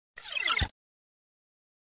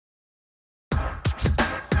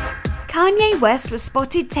Kanye West was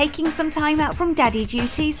spotted taking some time out from daddy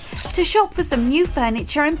duties to shop for some new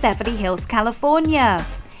furniture in Beverly Hills, California.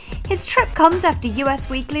 His trip comes after US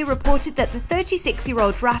Weekly reported that the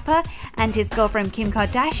 36-year-old rapper and his girlfriend Kim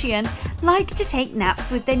Kardashian like to take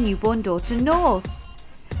naps with their newborn daughter North.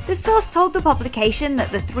 The source told the publication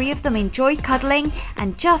that the three of them enjoy cuddling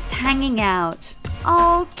and just hanging out.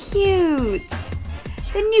 Oh, cute!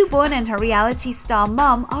 The newborn and her reality star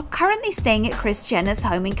mum are currently staying at Kris Jenner's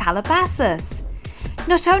home in Calabasas.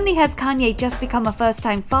 Not only has Kanye just become a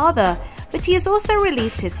first-time father, but he has also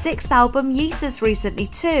released his 6th album Yeezus recently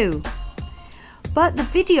too. But the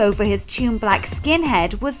video for his tune Black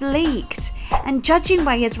Skinhead was leaked, and judging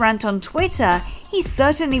by his rant on Twitter, he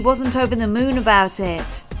certainly wasn't over the moon about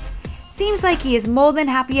it. Seems like he is more than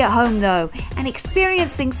happy at home though, and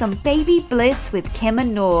experiencing some baby bliss with Kim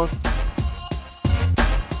and North.